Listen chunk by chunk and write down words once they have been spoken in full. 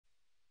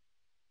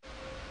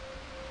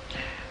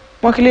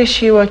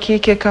Mwakilishi wa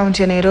kike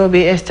kaunti ya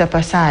Nairobi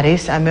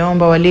Passaris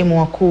ameomba walimu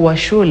wakuu wa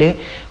shule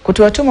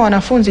kutowatumwa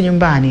wanafunzi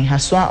nyumbani,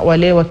 haswa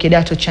wale wa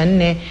kidato cha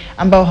 4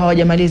 ambao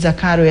hawajamaliza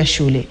karo ya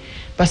shule.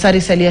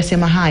 Passaris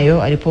aliyasema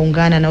hayo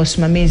alipoungana na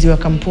usimamizi wa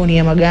kampuni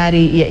ya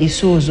magari ya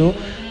Isuzu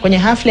kwenye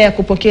hafla ya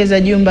kupokeza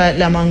jumba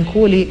la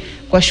mankuli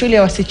kwa shule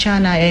ya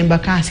wasichana ya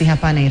Embakasi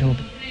hapa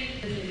Nairobi.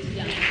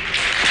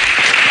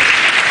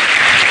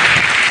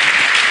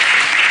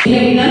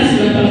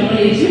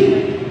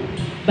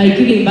 By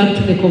giving back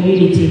to the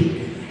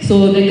community.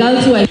 So the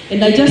girls who are,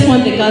 and I just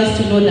want the girls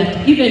to know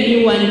that even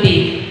you one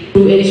day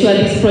to ensure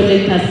this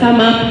project has come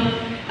up.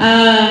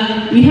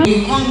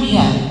 We come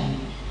here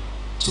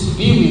to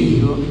be with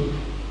you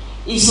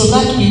is so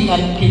that we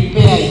can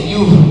prepare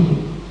you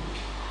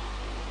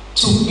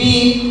to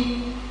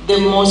be the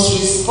most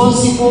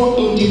responsible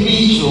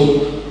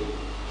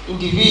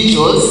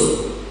individuals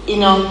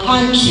in our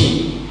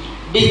country,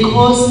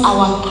 because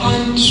our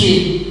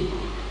country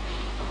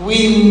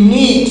will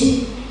need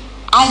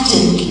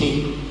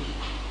urgently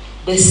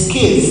the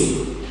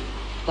skills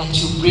that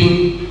you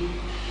bring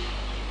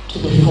to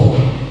the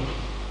fore.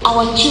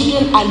 Our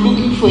children are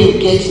looking for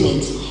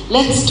engagement.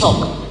 Let's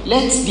talk,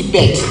 let's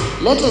debate,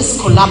 let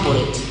us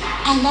collaborate.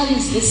 And that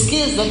is the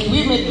skills that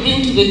we may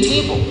bring to the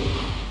table.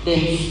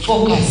 Then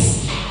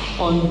focus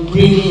on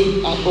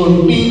building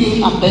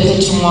a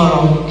better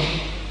tomorrow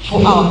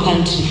for our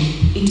country.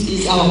 It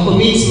is our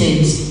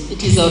commitment,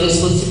 it is our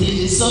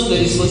responsibility. It's not the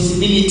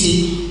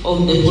responsibility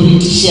of the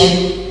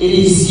politician. It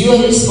is your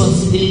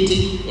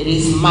responsibility, it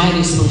is my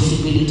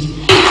responsibility.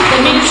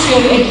 The Ministry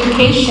of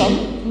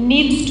Education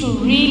needs to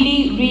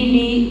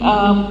really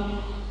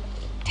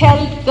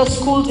tell the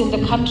schools in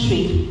the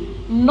country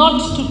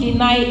not to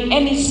deny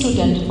any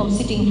student from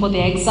sitting for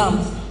their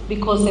exams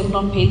because they've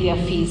not paid their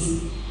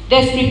fees.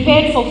 They've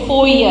prepared for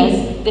 4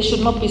 years, they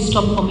should not be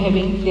stopped from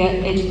having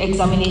their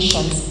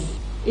examinations.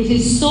 It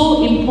is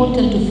so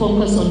important to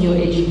focus on your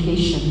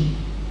education.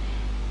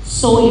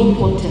 So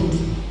important.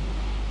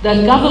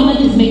 The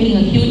government is making a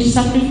huge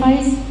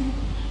sacrifice.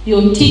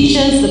 Your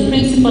teachers, the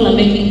principal are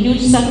making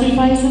huge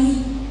sacrifices.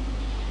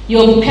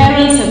 Your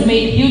parents have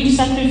made huge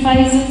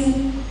sacrifices.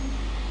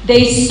 There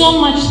is so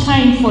much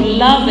time for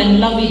love and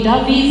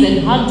lovey-doveys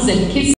and hugs and kisses.